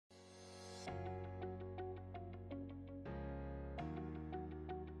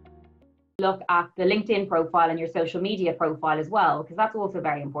look at the LinkedIn profile and your social media profile as well, because that's also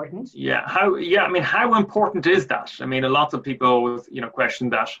very important. Yeah. I mean, how important is that? I mean, a lot of people always, question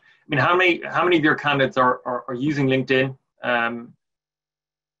that. I mean, how many of your candidates are using LinkedIn?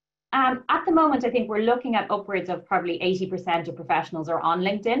 At the moment, I think we're looking at upwards of probably 80% of professionals are on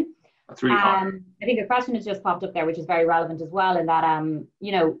LinkedIn. That's really high. I think a question has just popped up there, which is very relevant as well, in that,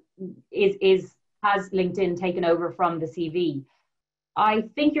 has LinkedIn taken over from the CV? I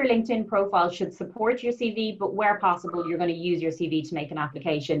think your LinkedIn profile should support your CV, but where possible, you're going to use your CV to make an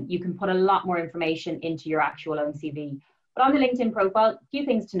application. You can put a lot more information into your actual own CV. But on the LinkedIn profile, a few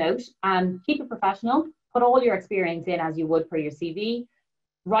things to note. Keep it professional. Put all your experience in as you would for your CV.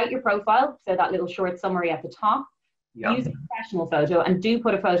 Write your profile, so that little short summary at the top. Yeah. Use a professional photo, and do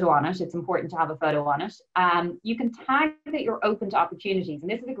put a photo on it. It's important to have a photo on it. You can tag that you're open to opportunities, and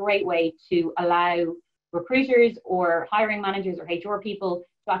this is a great way to allow recruiters or hiring managers or HR people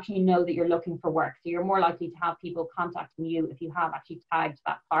to actually know that you're looking for work. So you're more likely to have people contacting you if you have actually tagged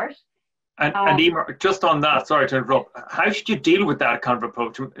that part. And Eimear, just on that, sorry to interrupt, how should you deal with that kind of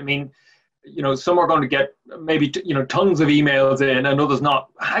approach? I mean, some are going to get maybe, tons of emails in and others not.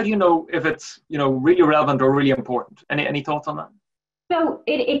 How do you know if it's, really relevant or really important? Any thoughts on that? So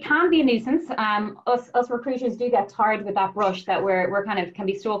it can be a nuisance. Us recruiters do get tired with that brush that we're kind of can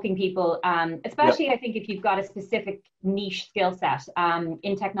be stalking people, especially I think if you've got a specific niche skill set.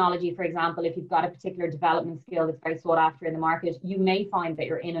 In technology, for example, if you've got a particular development skill that's very sought after in the market, you may find that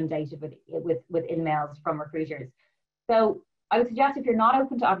you're inundated with emails from recruiters. So I would suggest if you're not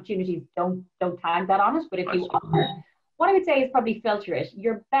open to opportunities, don't tag that on it. But if you are, what I would say is probably filter it.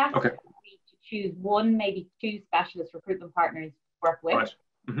 Your best would be to choose one, maybe two specialist recruitment partners work with, right.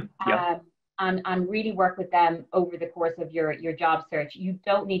 Mm-hmm. and really work with them over the course of your job search. You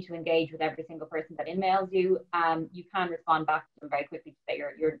don't need to engage with every single person that emails you. You can respond back to them very quickly to say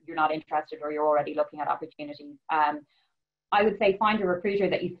you're not interested or you're already looking at opportunities. I would say find a recruiter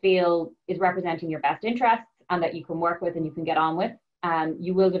that you feel is representing your best interests and that you can work with and you can get on with.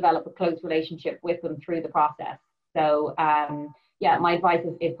 You will develop a close relationship with them through the process. So my advice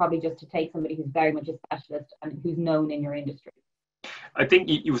is probably just to take somebody who's very much a specialist and who's known in your industry. I think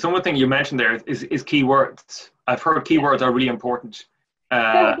some of the things you mentioned there is keywords. I've heard keywords are really important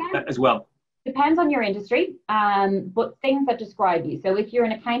as well. Depends on your industry, but things that describe you. So if you're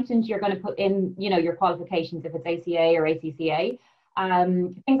an accountant, you're going to put in, your qualifications, if it's ACA or ACCA.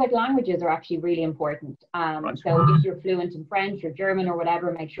 Things like languages are actually really important. Right. So if you're fluent in French or German or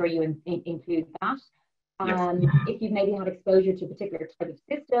whatever, make sure you include that. If you've maybe had exposure to a particular type of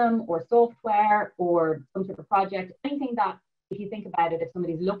system or software or some sort of project, anything that, if you think about it, if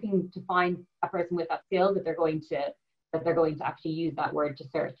somebody's looking to find a person with that skill, that they're going to actually use that word to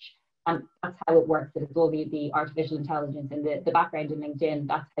search. And that's how it works. It's all the artificial intelligence and the background in LinkedIn.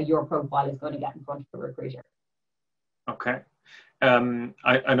 That's how your profile is going to get in front of the recruiter. Okay.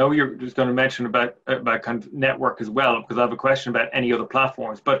 I know you're just going to mention about kind of network as well, because I have a question about any other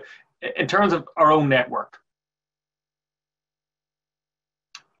platforms. But in terms of our own network,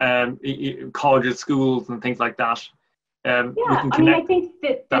 colleges, schools, and things like that. I think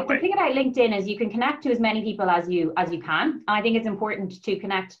the thing about LinkedIn is you can connect to as many people as you can. And I think it's important to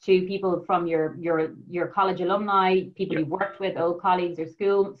connect to people from your college alumni, people you've worked with, old colleagues or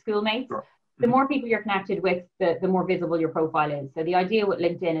schoolmates. Sure. The more people you're connected with, the more visible your profile is. So the idea with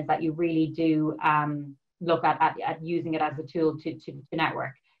LinkedIn is that you really do look at using it as a tool to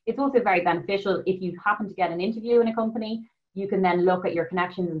network. It's also very beneficial if you happen to get an interview in a company. You can then look at your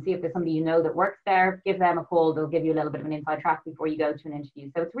connections and see if there's somebody that works there. Give them a call. They'll give you a little bit of an inside track before you go to an interview.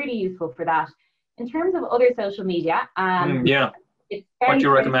 So it's really useful for that. In terms of other social media, it's very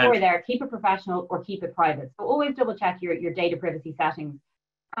straightforward there. Keep it professional or keep it private. So always double check your data privacy settings.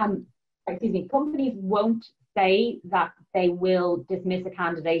 Companies won't say that they will dismiss a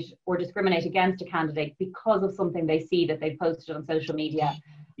candidate or discriminate against a candidate because of something they see that they've posted on social media.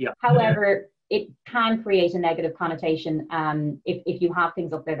 Yeah. However, it can create a negative connotation if you have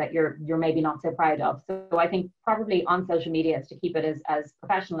things up there that you're maybe not so proud of. So I think probably on social media is to keep it as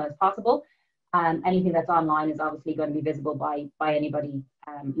professional as possible. Anything that's online is obviously going to be visible by anybody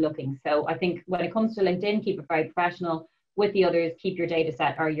looking. So I think when it comes to LinkedIn, keep it very professional. With the others, keep your data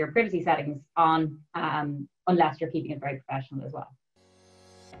set or your privacy settings on, unless you're keeping it very professional as well.